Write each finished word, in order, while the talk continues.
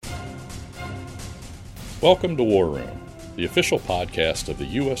Welcome to War Room, the official podcast of the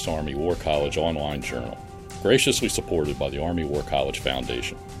U.S. Army War College online journal, graciously supported by the Army War College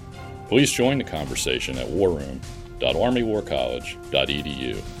Foundation. Please join the conversation at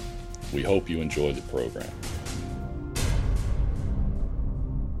warroom.armywarcollege.edu. We hope you enjoy the program.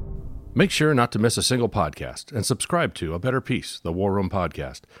 Make sure not to miss a single podcast and subscribe to A Better Peace, the War Room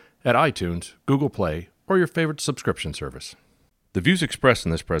podcast, at iTunes, Google Play, or your favorite subscription service. The views expressed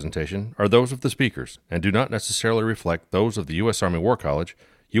in this presentation are those of the speakers and do not necessarily reflect those of the U.S. Army War College,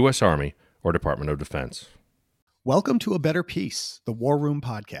 U.S. Army, or Department of Defense. Welcome to A Better Peace, the War Room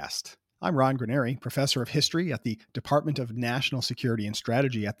podcast. I'm Ron Granieri, professor of history at the Department of National Security and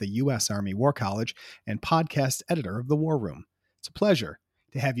Strategy at the U.S. Army War College and podcast editor of the War Room. It's a pleasure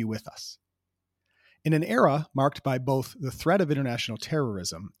to have you with us. In an era marked by both the threat of international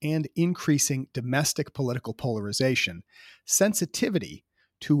terrorism and increasing domestic political polarization, sensitivity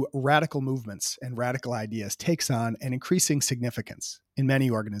to radical movements and radical ideas takes on an increasing significance in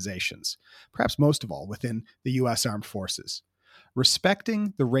many organizations, perhaps most of all within the U.S. Armed Forces.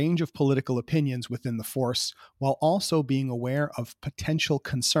 Respecting the range of political opinions within the force while also being aware of potential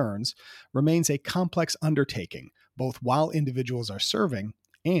concerns remains a complex undertaking, both while individuals are serving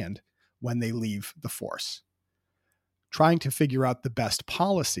and when they leave the force. Trying to figure out the best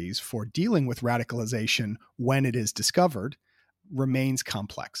policies for dealing with radicalization when it is discovered remains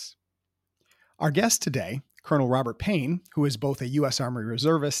complex. Our guest today, Colonel Robert Payne, who is both a U.S. Army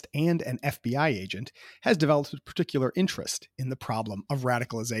reservist and an FBI agent, has developed a particular interest in the problem of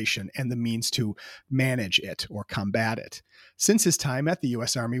radicalization and the means to manage it or combat it since his time at the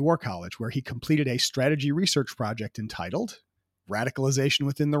U.S. Army War College, where he completed a strategy research project entitled Radicalization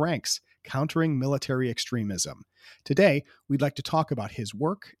Within the Ranks, Countering Military Extremism. Today, we'd like to talk about his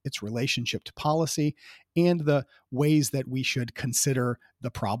work, its relationship to policy, and the ways that we should consider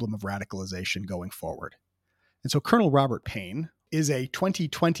the problem of radicalization going forward. And so Colonel Robert Payne is a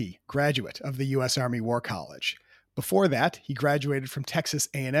 2020 graduate of the U.S. Army War College. Before that, he graduated from Texas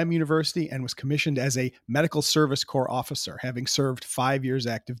A&M University and was commissioned as a Medical Service Corps officer, having served 5 years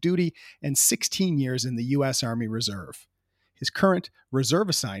active duty and 16 years in the U.S. Army Reserve. His current reserve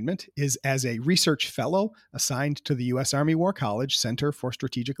assignment is as a research fellow assigned to the U.S. Army War College Center for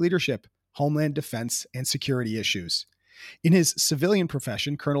Strategic Leadership, Homeland Defense, and Security Issues. In his civilian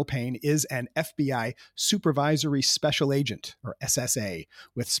profession, Colonel Payne is an FBI Supervisory Special Agent, or SSA,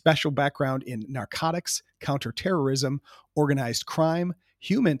 with special background in narcotics, counterterrorism, organized crime,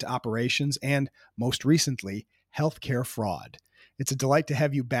 HUMINT operations, and, most recently, healthcare fraud. It's a delight to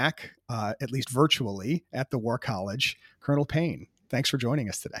have you back, at least virtually, at the War College. Colonel Payne, thanks for joining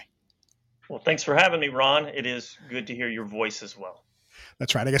us today. Well, thanks for having me, Ron. It is good to hear your voice as well.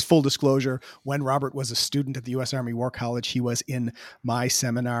 That's right. I guess full disclosure, when Robert was a student at the U.S. Army War College, he was in my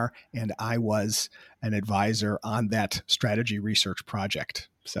seminar, and I was an advisor on that strategy research project.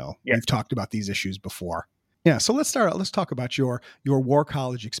 So We've talked about these issues before. Yeah, so let's start out. Let's talk about your War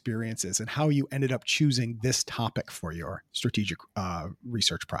College experiences and how you ended up choosing this topic for your strategic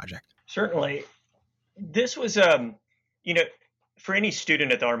research project. Certainly. This was, for any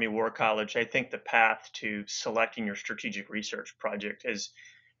student at the Army War College, I think the path to selecting your strategic research project is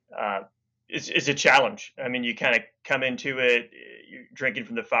a challenge. I mean, you kind of come into it, you're drinking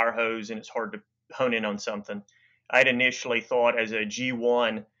from the fire hose, and it's hard to hone in on something. I'd initially thought as a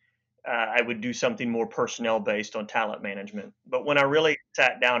G1, I would do something more personnel based on talent management. But when I really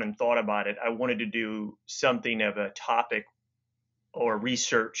sat down and thought about it, I wanted to do something of a topic or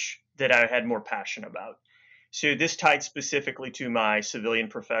research that I had more passion about. So this tied specifically to my civilian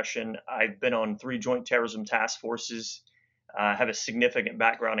profession. I've been on 3 joint terrorism task forces, have a significant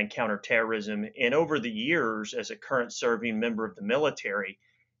background in counterterrorism. And over the years, as a current serving member of the military,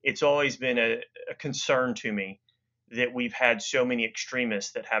 it's always been a concern to me that we've had so many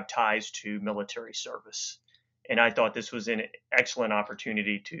extremists that have ties to military service. And I thought this was an excellent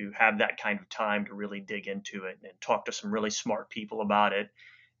opportunity to have that kind of time to really dig into it and talk to some really smart people about it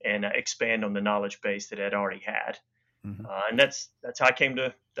and expand on the knowledge base that I'd already had. Mm-hmm. And that's how I came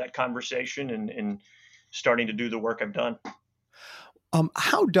to that conversation and starting to do the work I've done.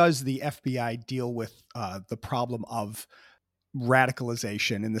 How does the FBI deal with the problem of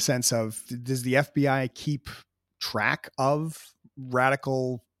radicalization in the sense of, does the FBI keep track of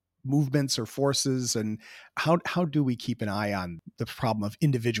radical movements or forces, and how do we keep an eye on the problem of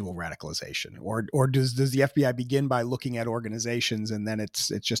individual radicalization, or does the FBI begin by looking at organizations and then it's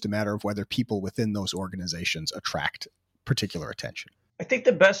just a matter of whether people within those organizations attract particular attention? I think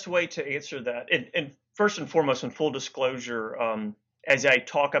the best way to answer that, and first and foremost, in full disclosure, as I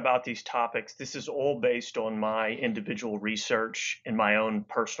talk about these topics, this is all based on my individual research and my own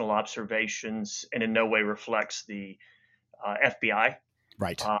personal observations, and in no way reflects the FBI.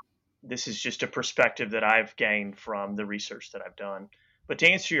 Right. This is just a perspective that I've gained from the research that I've done. But to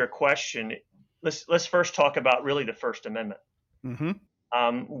answer your question, let's first talk about really the First Amendment.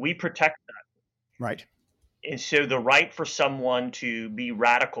 We protect that. Right. And so the right for someone to be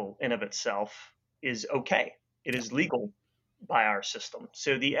radical in of itself is okay. It is legal by our system.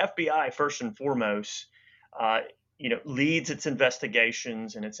 So the FBI, first and foremost, leads its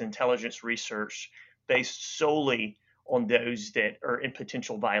investigations and its intelligence research based solely on those that are in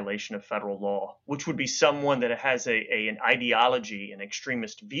potential violation of federal law, which would be someone that has an ideology, an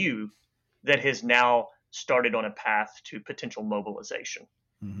extremist view that has now started on a path to potential mobilization.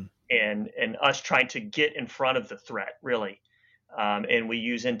 And us trying to get in front of the threat, really. And we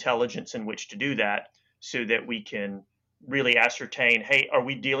use intelligence in which to do that so that we can really ascertain, hey, are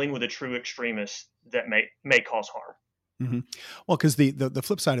we dealing with a true extremist that may cause harm? Well, because the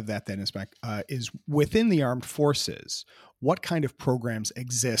flip side of that then is within the armed forces, what kind of programs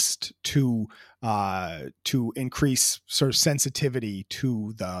exist to increase sort of sensitivity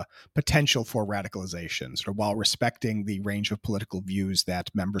to the potential for radicalization, sort of while respecting the range of political views that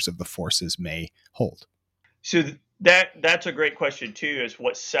members of the forces may hold? So that's a great question too, is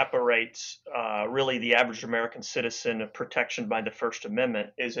what separates really the average American citizen of protection by the First Amendment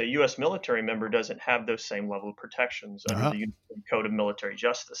is a U.S. military member doesn't have those same level of protections under the Uniform Code of Military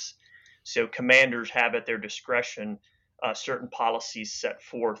Justice. So commanders have at their discretion certain policies set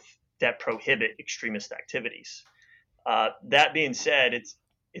forth that prohibit extremist activities. That being said,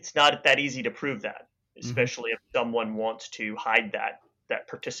 it's not that easy to prove that, especially if someone wants to hide that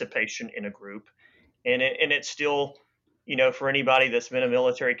participation in a group. And it's still, for anybody that's been a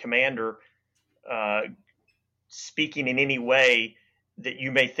military commander, speaking in any way that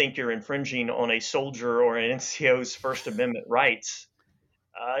you may think you're infringing on a soldier or an NCO's First Amendment rights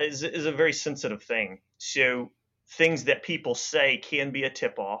is a very sensitive thing. So things that people say can be a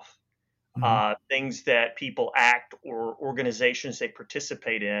tip-off. Things that people act or organizations they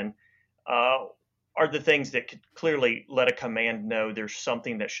participate in are the things that could clearly let a command know there's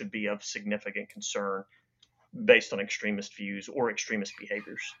something that should be of significant concern based on extremist views or extremist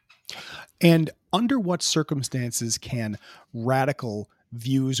behaviors. And under what circumstances can radical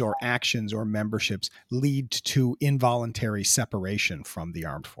views or actions or memberships lead to involuntary separation from the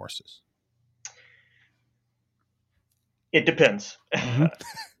armed forces? It depends.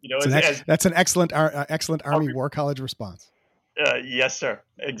 That's an excellent Army War College response. Yes, sir.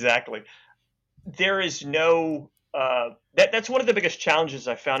 Exactly. There is no that's one of the biggest challenges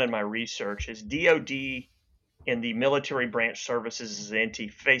I found in my research is DOD and the military branch services as an entity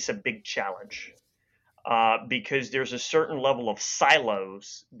face a big challenge because there's a certain level of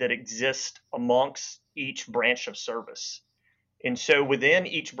silos that exist amongst each branch of service. And so within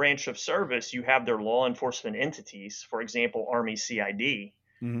each branch of service, you have their law enforcement entities, for example, Army CID,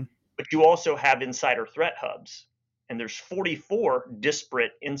 but you also have insider threat hubs. And there's 44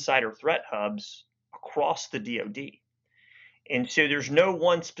 disparate insider threat hubs across the DOD. And so there's no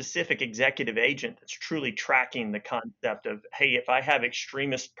one specific executive agent that's truly tracking the concept of, hey, if I have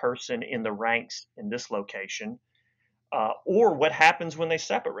extremist person in the ranks in this location, or what happens when they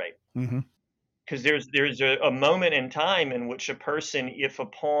separate. Because there's a moment in time in which a person, if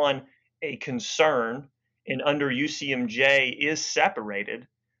upon a concern and under UCMJ is separated,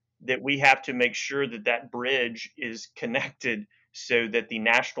 that we have to make sure that bridge is connected so that the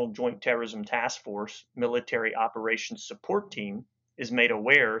National Joint Terrorism Task Force military operations support team is made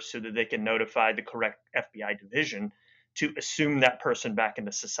aware so that they can notify the correct FBI division to assume that person back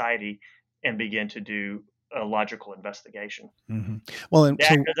into society and begin to do a logical investigation. Well, and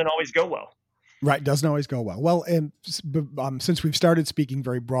that doesn't always go well. Right. Doesn't always go well. Well, and since we've started speaking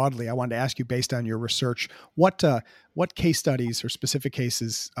very broadly, I wanted to ask you, based on your research, what case studies or specific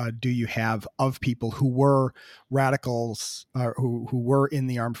cases do you have of people who were radicals, who were in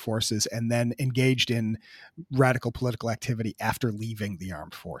the armed forces and then engaged in radical political activity after leaving the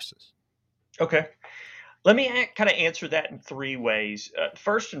armed forces? Okay. Let me kind of answer that in three ways.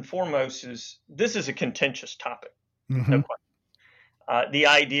 First and foremost this is a contentious topic. No question. The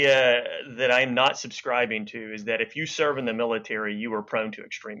idea that I'm not subscribing to is that if you serve in the military, you are prone to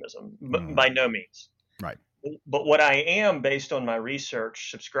extremism. By no means. Right. But what I am, based on my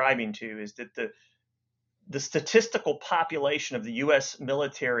research, subscribing to is that the statistical population of the U.S.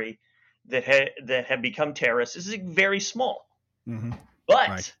 military that have become terrorists is very small.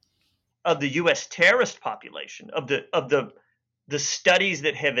 But of the U.S. terrorist population, of the studies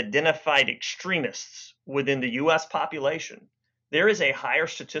that have identified extremists within the U.S. population, there is a higher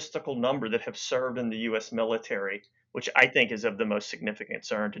statistical number that have served in the U.S. military, which I think is of the most significant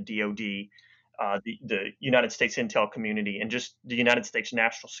concern to DOD, the United States intel community, and just the United States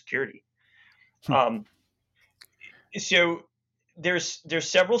national security. Um, so there's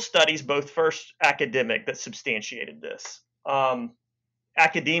several studies, both first academic, that substantiated this.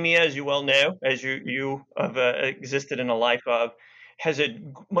 Academia, as you well know, as you have existed in a life of, has a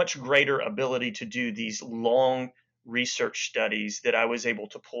much greater ability to do these long research studies that I was able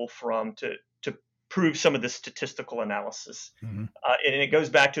to pull from to prove some of the statistical analysis. And it goes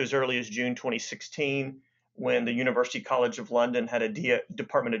back to as early as June 2016, when the University College of London had a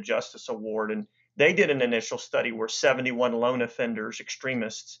Department of Justice award, and they did an initial study where 71 lone offenders,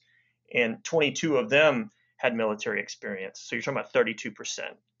 extremists, and 22 of them had military experience. So you're talking about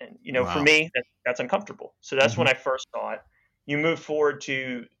 32%. And, Wow. For me, that's uncomfortable. So that's when I first saw it. You move forward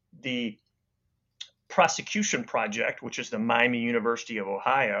to the prosecution project, which is the Miami University of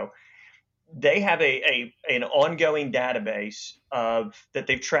Ohio. They have an ongoing database that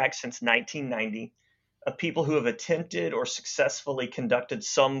they've tracked since 1990 of people who have attempted or successfully conducted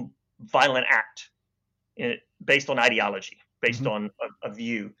some violent act based on ideology, based on a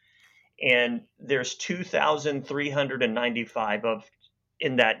view. And there's 2,395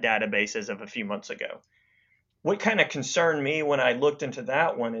 in that database as of a few months ago. What kind of concerned me when I looked into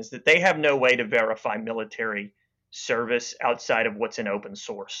that one is that they have no way to verify military service outside of what's in open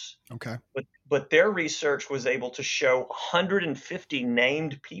source. Okay. But their research was able to show 150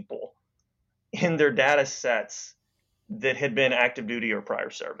 named people in their data sets that had been active duty or prior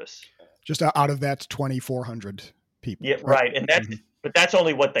service. Just out of that 2,400 people. Yeah, right. And but that's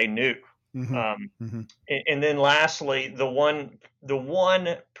only what they knew. And then lastly, the one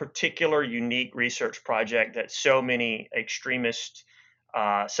particular unique research project that so many extremist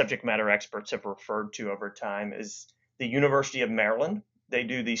subject matter experts have referred to over time is the University of Maryland. They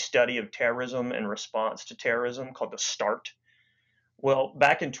do the study of terrorism and response to terrorism called the START. Well,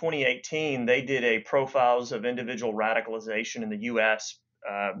 back in 2018, they did a profiles of individual radicalization in the U.S.,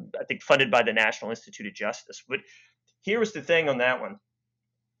 I think funded by the National Institute of Justice. But here was the thing on that one.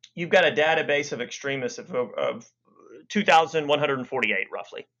 You've got a database of extremists of 2,148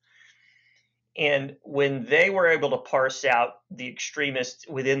 roughly. And when they were able to parse out the extremists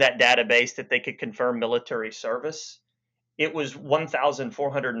within that database that they could confirm military service, it was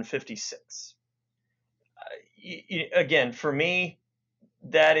 1,456. Again, for me,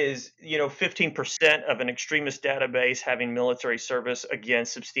 that is, 15% of an extremist database having military service, again,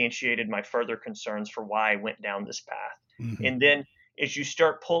 substantiated my further concerns for why I went down this path. And then as you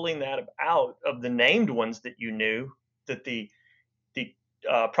start pulling that out of the named ones that you knew, that the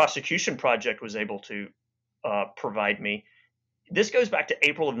prosecution project was able to provide me, this goes back to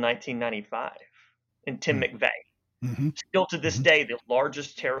April of 1995 and Tim McVeigh. Still to this day, the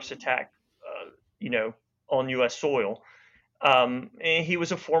largest terrorist attack, on U.S. soil. And he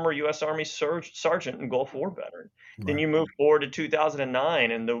was a former U.S. Army sergeant and Gulf War veteran. Right. Then you move forward to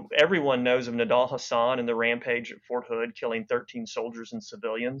 2009, and everyone knows of Nidal Hasan and the rampage at Fort Hood, killing 13 soldiers and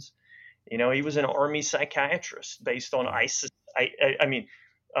civilians. He was an Army psychiatrist based on ISIS,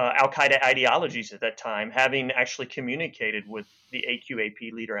 Al-Qaeda ideologies at that time, having actually communicated with the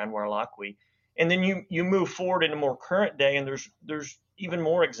AQAP leader Anwar al-Awlaki. And then you move forward in a more current day, and there's even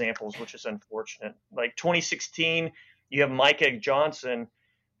more examples, which is unfortunate. Like 2016, you have Micah Johnson,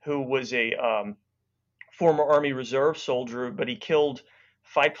 who was a former Army Reserve soldier, but he killed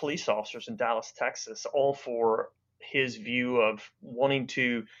 5 police officers in Dallas, Texas, all for his view of wanting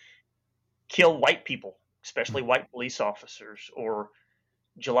to kill white people, especially white police officers. Or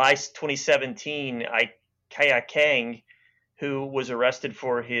July 2017, Kaya Kang, who was arrested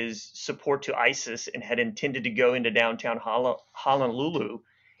for his support to ISIS and had intended to go into downtown Honolulu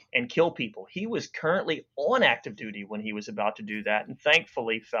and kill people. He was currently on active duty when he was about to do that, and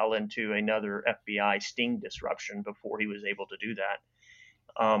thankfully fell into another FBI sting disruption before he was able to do that.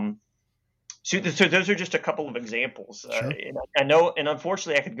 So those are just a couple of examples. Sure. And I know, and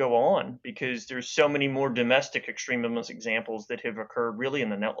unfortunately I could go on because there's so many more domestic extremist examples that have occurred really in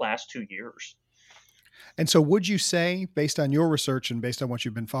the last 2 years. And so would you say, based on your research and based on what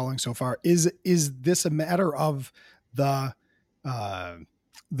you've been following so far, is this a matter of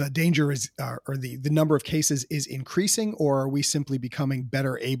the danger is, or the number of cases is increasing, or are we simply becoming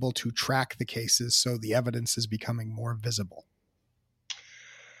better able to track the cases so the evidence is becoming more visible?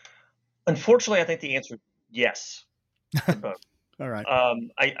 Unfortunately, I think the answer is yes. To both. All right.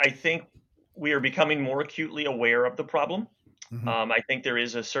 I think we are becoming more acutely aware of the problem. I think there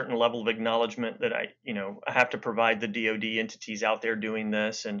is a certain level of acknowledgement that I have to provide the DoD entities out there doing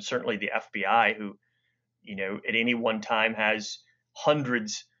this, and certainly the FBI, who at any one time has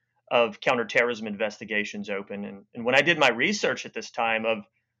hundreds of counterterrorism investigations open. And when I did my research at this time of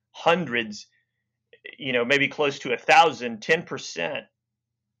hundreds, maybe close to 1,000, 10%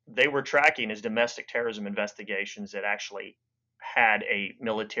 they were tracking as domestic terrorism investigations that actually had a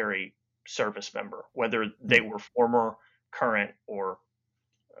military service member, whether they were former, current, or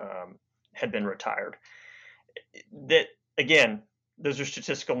had been retired. That, again, those are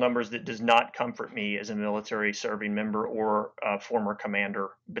statistical numbers that does not comfort me as a military serving member or a former commander,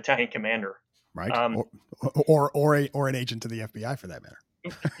 battalion commander. Right. Or an agent to the FBI for that matter.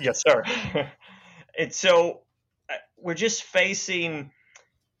 Yes, sir. And so we're just facing,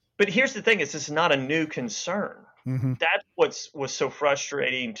 but here's the thing, is this is not a new concern. Mm-hmm. That's was so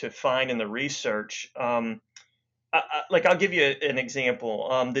frustrating to find in the research. I'll give you an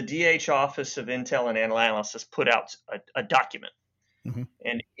example. The DH Office of Intel and Analysis put out a document. Mm-hmm.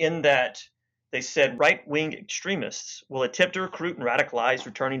 And in that, they said right-wing extremists will attempt to recruit and radicalize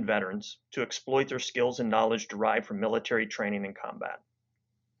returning veterans to exploit their skills and knowledge derived from military training and combat.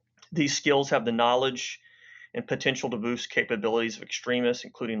 These skills have the knowledge and potential to boost capabilities of extremists,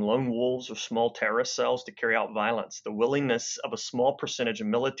 including lone wolves or small terrorist cells, to carry out violence. The willingness of a small percentage of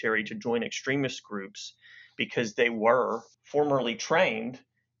military to join extremist groups because they were formerly trained,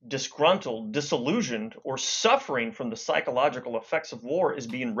 disgruntled, disillusioned, or suffering from the psychological effects of war is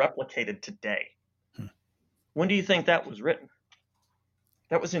being replicated today. When do you think that was written?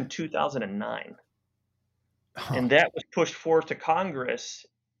 That was in 2009. And that was pushed forward to Congress.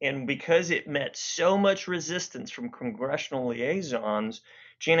 And because it met so much resistance from congressional liaisons,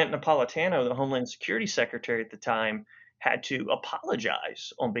 Janet Napolitano, the Homeland Security Secretary at the time, had to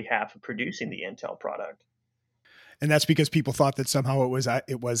apologize on behalf of producing the Intel product. And that's because people thought that somehow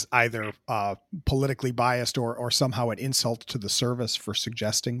it was either politically biased or somehow an insult to the service for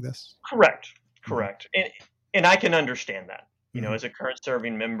suggesting this. Correct. And I can understand that. Mm-hmm. As a current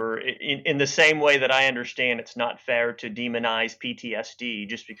serving member, in the same way that I understand it's not fair to demonize PTSD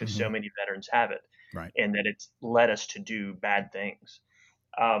just because Mm-hmm. so many veterans have it, right? And that it's led us to do bad things.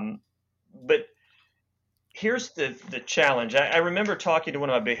 But here's the challenge. I remember talking to one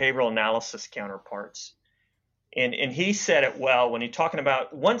of my behavioral analysis counterparts, and he said it well when he's talking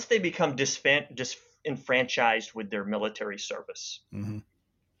about once they become disenfranchised with their military service. Mm-hmm.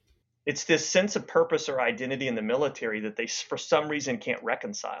 It's this sense of purpose or identity in the military that they, for some reason, can't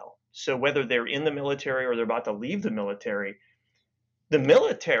reconcile. So whether they're in the military or they're about to leave the military,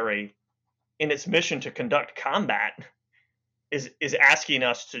 in its mission to conduct combat, is asking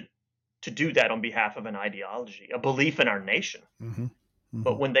us to do that on behalf of an ideology, a belief in our nation. Mm-hmm. Mm-hmm.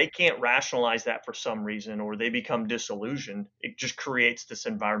 But when they can't rationalize that for some reason, or they become disillusioned, it just creates this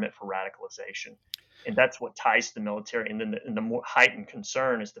environment for radicalization. And that's what ties to the military. And then the more heightened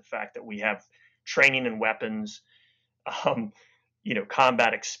concern is the fact that we have training and weapons,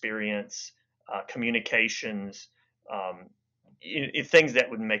 combat experience, communications, things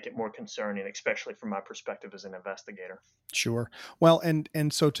that would make it more concerning, especially from my perspective as an investigator. Sure. Well,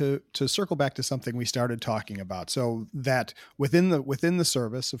 and so to circle back to something we started talking about, so that within the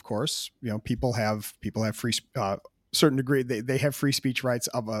service, of course, people have free certain degree, they have free speech rights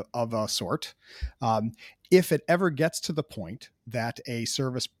of a sort. If it ever gets to the point that a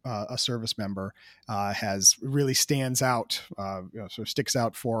service member has really stands out, sort of sticks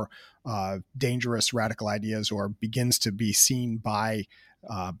out for dangerous radical ideas, or begins to be seen by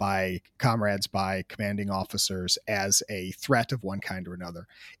comrades, by commanding officers as a threat of one kind or another,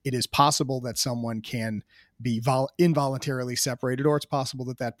 it is possible that someone can be involuntarily separated, or it's possible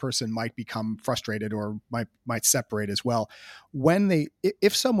that that person might become frustrated or might separate as well.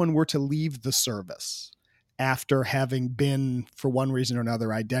 If someone were to leave the service after having been, for one reason or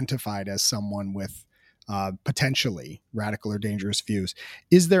another, identified as someone with potentially radical or dangerous views,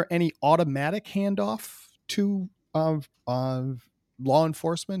 is there any automatic handoff to law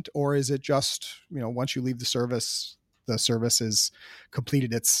enforcement, or is it just, once you leave the service has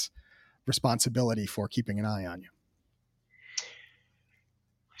completed its responsibility for keeping an eye on you?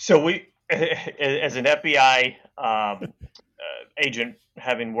 So we, as an FBI agent,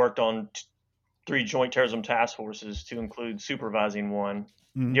 having worked on 3 joint terrorism task forces to include supervising one,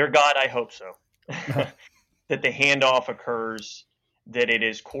 Mm-hmm. Dear God, I hope so, that the handoff occurs, that it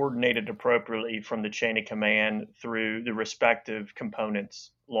is coordinated appropriately from the chain of command through the respective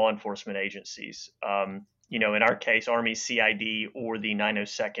components, law enforcement agencies. In our case, Army CID or the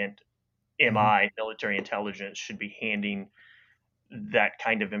 902nd MI, military intelligence, should be handing that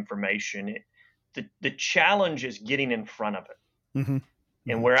kind of information. The challenge is getting in front of it. Mm-hmm.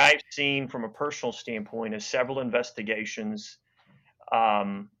 And where I've seen from a personal standpoint is several investigations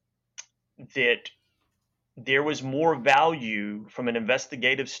that there was more value from an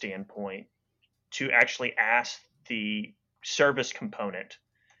investigative standpoint to actually ask the service component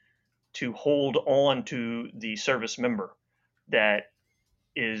to hold on to the service member that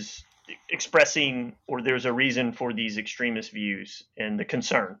is expressing, or there's a reason for these extremist views and the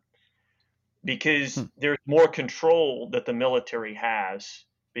concern, because there's more control that the military has,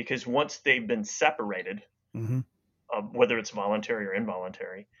 because once they've been separated, whether it's voluntary or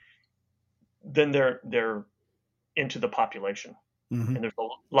involuntary, then they're into the population. And there's a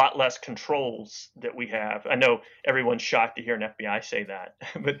lot less controls that we have. I know everyone's shocked to hear an FBI say that,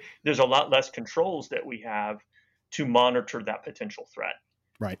 but there's a lot less controls that we have to monitor that potential threat.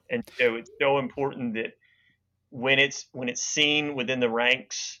 Right. And so it's so important that when it's seen within the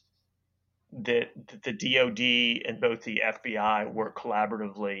ranks, that the DOD and both the FBI work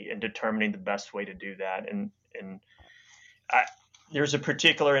collaboratively in determining the best way to do that. And there's a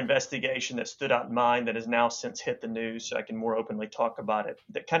particular investigation that stood out in mind that has now since hit the news, so I can more openly talk about it,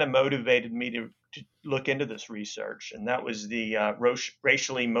 that kind of motivated me to look into this research. And that was the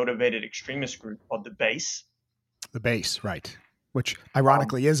racially motivated extremist group called the BASE. The BASE, right. Which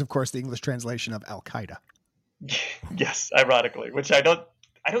ironically is, of course, the English translation of Al-Qaeda. Yes, ironically, which I don't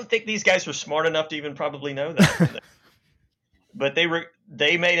think these guys were smart enough to even probably know that. But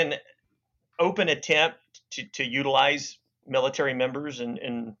they made an open attempt to utilize military members,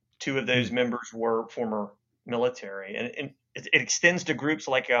 and two of those members were former military, and it extends to groups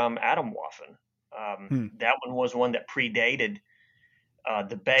like Atomwaffen. That one was one that predated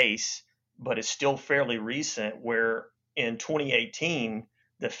the BASE, but is still fairly recent, where in 2018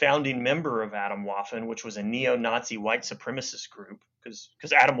 the founding member of Atomwaffen, which was a neo-Nazi white supremacist group, because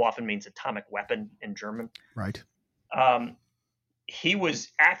Atomwaffen means atomic weapon in German, right? He was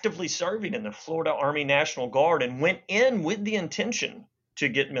actively serving in the Florida Army National Guard and went in with the intention to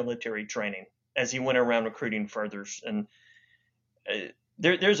get military training as he went around recruiting furthers. And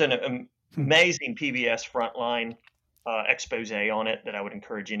there's an amazing PBS Frontline expose on it that I would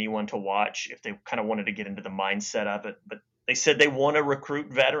encourage anyone to watch if they kind of wanted to get into the mindset of it. But they said they want to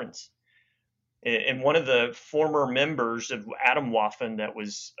recruit veterans. And one of the former members of Atomwaffen that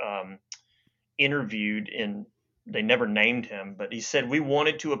was interviewed they never named him, but he said, we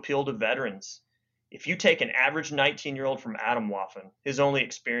wanted to appeal to veterans. If you take an average 19-year-old from Atomwaffen, his only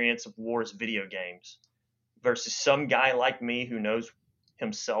experience of war is video games, versus some guy like me who knows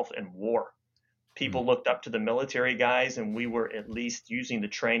himself in war. People looked up to the military guys, and we were at least using the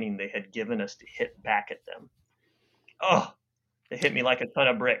training they had given us to hit back at them. Oh, it hit me like a ton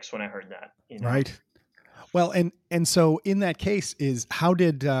of bricks when I heard that. You know? Right. Well, and so in that case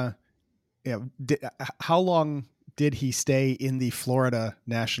how long did he stay in the Florida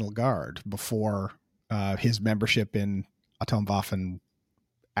National Guard before his membership in Atomwaffen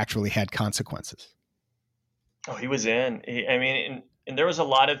actually had consequences? Oh, he was in. And there was a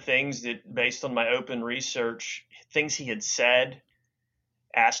lot of things that, based on my open research, things he had said,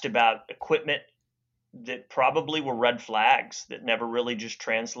 asked about equipment that probably were red flags that never really just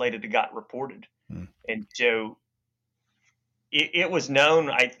translated to got reported. And so it was known,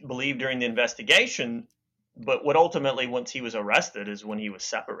 I believe, during the investigation, but what ultimately, once he was arrested, is when he was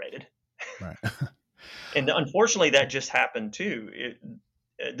separated. Right. And unfortunately, that just happened too.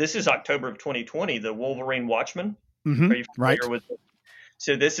 This is October of 2020, the Wolverine Watchman. Are you familiar with it?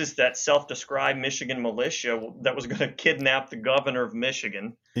 So this is that self-described Michigan militia that was going to kidnap the governor of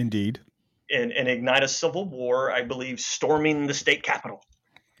Michigan. Indeed. And ignite a civil war, I believe, storming the state capitol.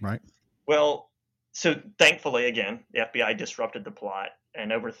 Right. Well, so thankfully, again, the FBI disrupted the plot,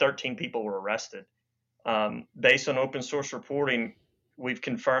 and over 13 people were arrested. Based on open source reporting, we've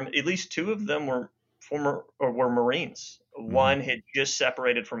confirmed at least two of them were were Marines. One had just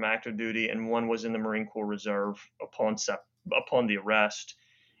separated from active duty, and one was in the Marine Corps Reserve upon the arrest.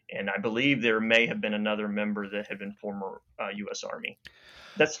 And I believe there may have been another member that had been former U.S. Army.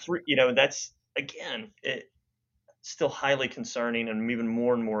 That's three. That's again, still highly concerning, and even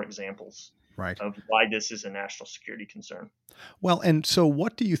more and more examples. Right. Of why this is a national security concern. Well, and so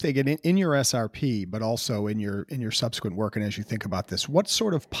what do you think in your SRP, but also in your subsequent work, and as you think about this, what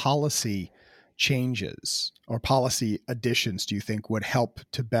sort of policy changes or policy additions do you think would help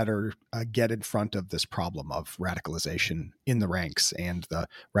to better get in front of this problem of radicalization in the ranks and the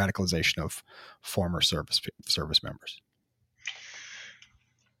radicalization of former service members?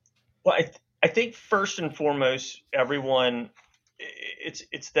 Well, I think first and foremost, everyone,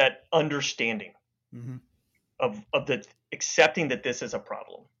 it's that understanding of the accepting that this is a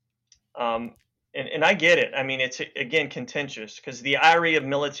problem. And I get it. I mean, it's, again, contentious, because the irony of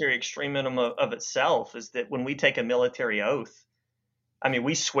military extremism of itself is that when we take a military oath, I mean,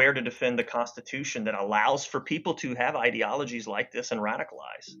 we swear to defend the Constitution that allows for people to have ideologies like this and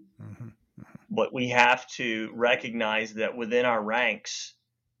radicalize. Mm-hmm. But we have to recognize that within our ranks,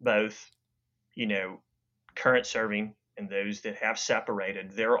 both, current serving and those that have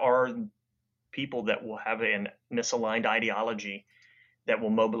separated, there are people that will have a misaligned ideology that will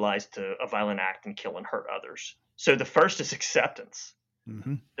mobilize to a violent act and kill and hurt others. So the first is acceptance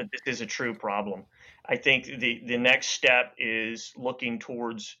that this is a true problem. I think the next step is looking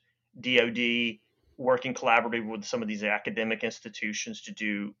towards DOD working collaboratively with some of these academic institutions to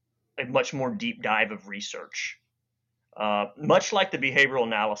do a much more deep dive of research, much like the behavioral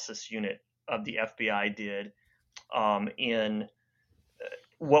analysis unit of the FBI did in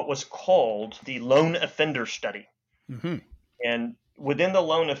what was called the lone offender study. Mm-hmm. And within the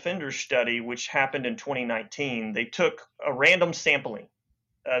lone offender study, which happened in 2019, they took a random sampling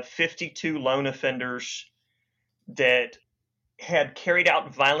of 52 lone offenders that had carried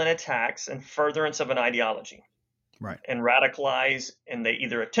out violent attacks in furtherance of an ideology. Right. And radicalized, and they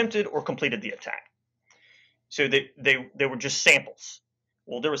either attempted or completed the attack. So they were just samples.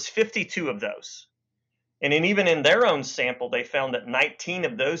 Well, there was 52 of those. And even in their own sample, they found that 19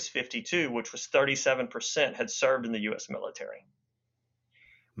 of those 52, which was 37%, had served in the U.S. military.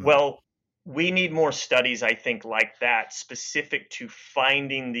 Well, we need more studies, I think, like that, specific to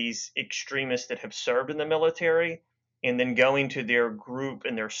finding these extremists that have served in the military and then going to their group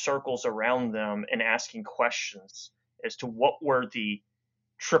and their circles around them and asking questions as to what were the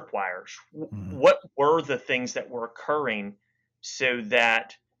tripwires, what were the things that were occurring, so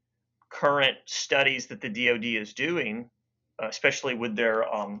that current studies that the DOD is doing, especially with their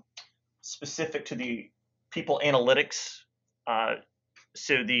specific to the people analytics.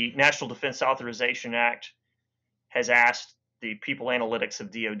 So the National Defense Authorization Act has asked the people analytics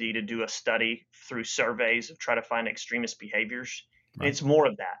of DOD to do a study through surveys of try to find extremist behaviors. Right. And it's more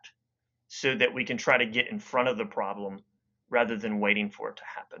of that, so that we can try to get in front of the problem rather than waiting for it to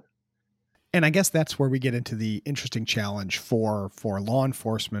happen. And I guess that's where we get into the interesting challenge for law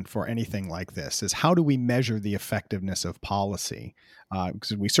enforcement for anything like this, is how do we measure the effectiveness of policy?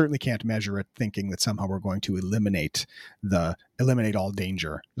 Because we certainly can't measure it thinking that somehow we're going to eliminate all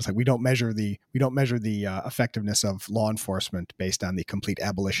danger. It's like we don't measure the effectiveness of law enforcement based on the complete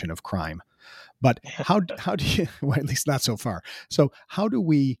abolition of crime. But how do you, well, at least not so far. So how do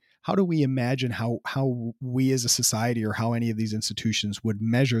we imagine how we as a society, or how any of these institutions would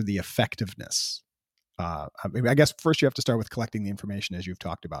measure the effectiveness? I guess first you have to start with collecting the information, as you've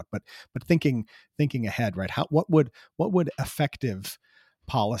talked about, but thinking ahead, right? What would effective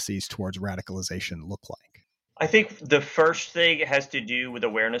policies towards radicalization look like? I think the first thing has to do with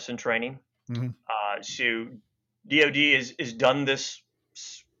awareness and training. Mm-hmm. So DOD is done this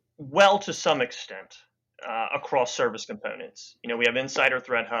well to some extent across service components. We have insider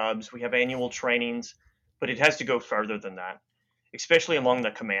threat hubs, we have annual trainings, but it has to go further than that, especially among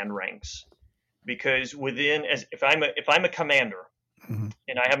the command ranks. Because if I'm a commander, mm-hmm.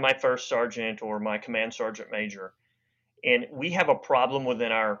 and I have my first sergeant or my command sergeant major, and we have a problem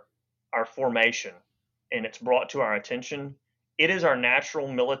within our formation, and it's brought to our attention, it is our natural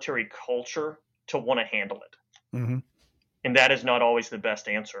military culture to want to handle it. Mm-hmm. And that is not always the best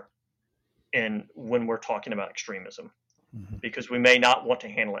answer when we're talking about extremism, mm-hmm. because we may not want to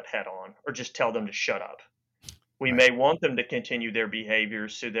handle it head on or just tell them to shut up. We may want them to continue their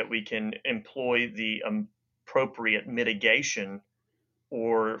behaviors so that we can employ the appropriate mitigation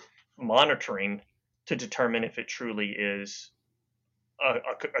or monitoring to determine if it truly is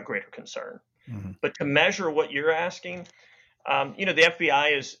a greater concern. Mm-hmm. But to measure what you're asking, the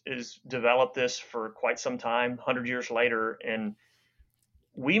FBI has developed this for quite some time, 100 years later, and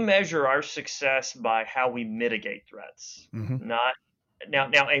we measure our success by how we mitigate threats, mm-hmm. not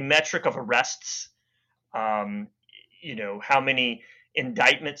now a metric of arrests. How many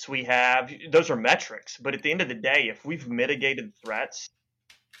indictments we have, those are metrics. But at the end of the day, if we've mitigated threats,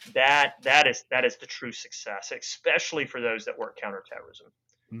 that is the true success, especially for those that work counterterrorism.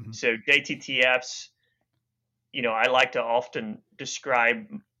 Mm-hmm. So JTTFs, I like to often describe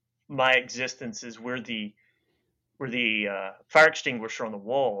my existence as we're the fire extinguisher on the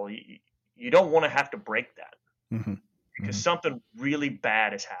wall. You don't want to have to break that. Mm-hmm. Because mm-hmm. something really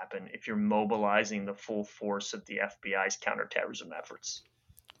bad has happened if you're mobilizing the full force of the FBI's counterterrorism efforts.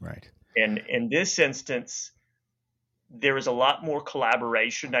 Right. And in this instance, there is a lot more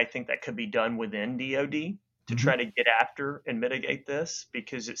collaboration, I think, that could be done within DOD to mm-hmm. try to get after and mitigate this,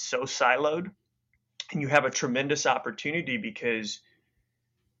 because it's so siloed. And you have a tremendous opportunity because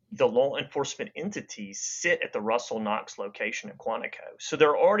the law enforcement entities sit at the Russell Knox location in Quantico. So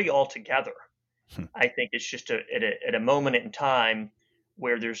they're already all together. I think it's just at a moment in time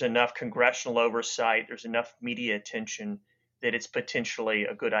where there's enough congressional oversight, there's enough media attention that it's potentially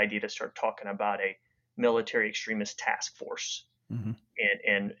a good idea to start talking about a military extremist task force,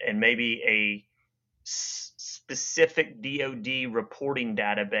 and maybe a specific DoD reporting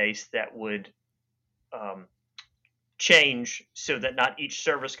database that would change so that not each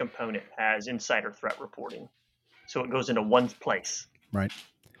service component has insider threat reporting. So it goes into one place. Right.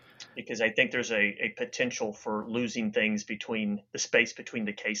 Because I think there's a potential for losing things between the space between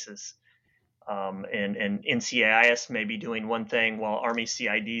the cases. And NCIS may be doing one thing while Army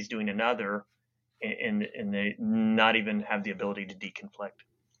CID is doing another, and they not even have the ability to deconflict.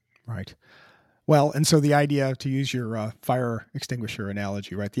 Right. Well, and so the idea, to use your fire extinguisher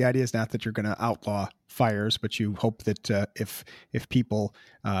analogy, right? The idea is not that you're going to outlaw fires, but you hope that if people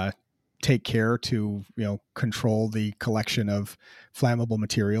take care to control the collection of flammable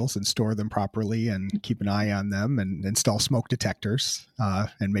materials and store them properly and keep an eye on them and install smoke detectors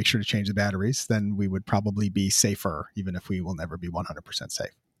and make sure to change the batteries, then we would probably be safer, even if we will never be 100% safe.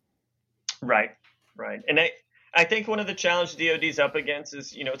 Right. And I think one of the challenges DoD is up against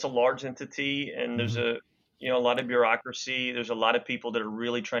is, it's a large entity, and there's a lot of bureaucracy. There's a lot of people that are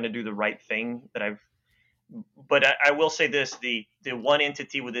really trying to do the right thing but I will say this, the one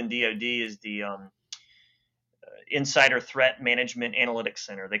entity within DoD is the Insider Threat Management Analytics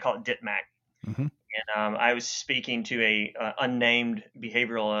Center. They call it DITMAC. And I was speaking to a unnamed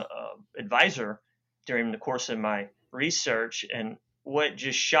behavioral advisor during the course of my research, and what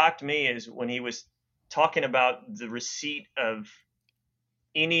just shocked me is when he was talking about the receipt of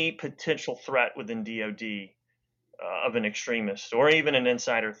any potential threat within DoD of an extremist or even an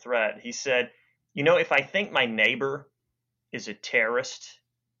insider threat, he said, if I think my neighbor is a terrorist,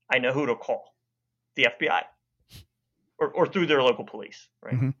 I know who to call, the FBI or through their local police,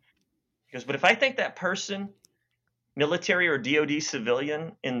 right? Because, but if I think that person, military or DoD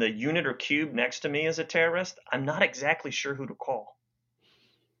civilian in the unit or cube next to me is a terrorist, I'm not exactly sure who to call.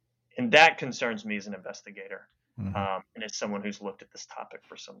 And that concerns me as an investigator and as someone who's looked at this topic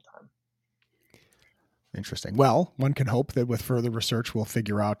for some time. Interesting. Well, one can hope that with further research, we'll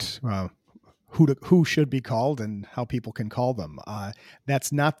figure out who should be called and how people can call them.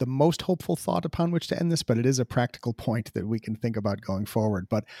 That's not the most hopeful thought upon which to end this, but it is a practical point that we can think about going forward.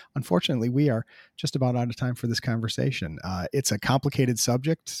 But unfortunately, we are just about out of time for this conversation. It's a complicated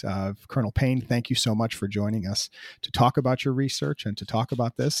subject. Colonel Payne, thank you so much for joining us to talk about your research and to talk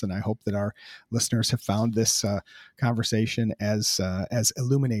about this. And I hope that our listeners have found this conversation as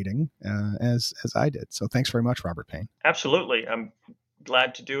illuminating as I did. So thanks very much, Robert Payne. Absolutely. I'm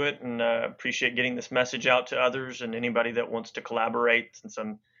glad to do it, and appreciate getting this message out to others and anybody that wants to collaborate. Since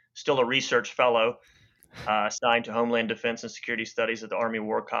I'm still a research fellow assigned to Homeland Defense and Security Studies at the Army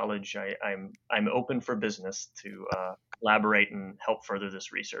War College, I'm open for business to collaborate and help further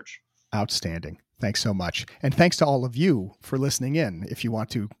this research. Outstanding. Thanks so much. And thanks to all of you for listening in. If you want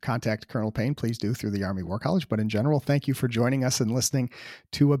to contact Colonel Payne, please do through the Army War College. But in general, thank you for joining us and listening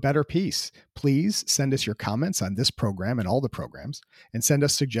to A Better Peace. Please send us your comments on this program and all the programs, and send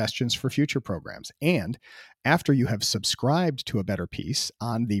us suggestions for future programs. And after you have subscribed to A Better Peace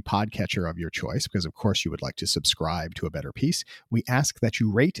on the podcatcher of your choice, because of course you would like to subscribe to A Better Peace, we ask that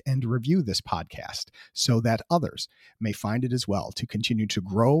you rate and review this podcast so that others may find it as well, to continue to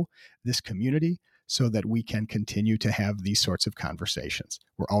grow this community so that we can continue to have these sorts of conversations.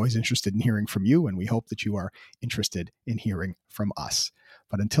 We're always interested in hearing from you, and we hope that you are interested in hearing from us.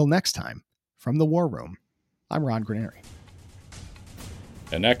 But until next time, from the War Room, I'm Ron Granieri.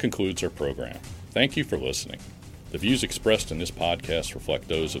 And that concludes our program. Thank you for listening. The views expressed in this podcast reflect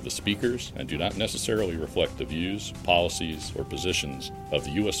those of the speakers and do not necessarily reflect the views, policies, or positions of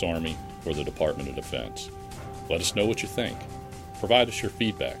the U.S. Army or the Department of Defense. Let us know what you think. Provide us your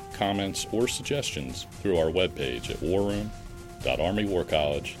feedback, comments, or suggestions through our webpage at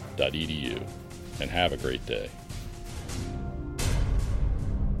warroom.armywarcollege.edu, and have a great day.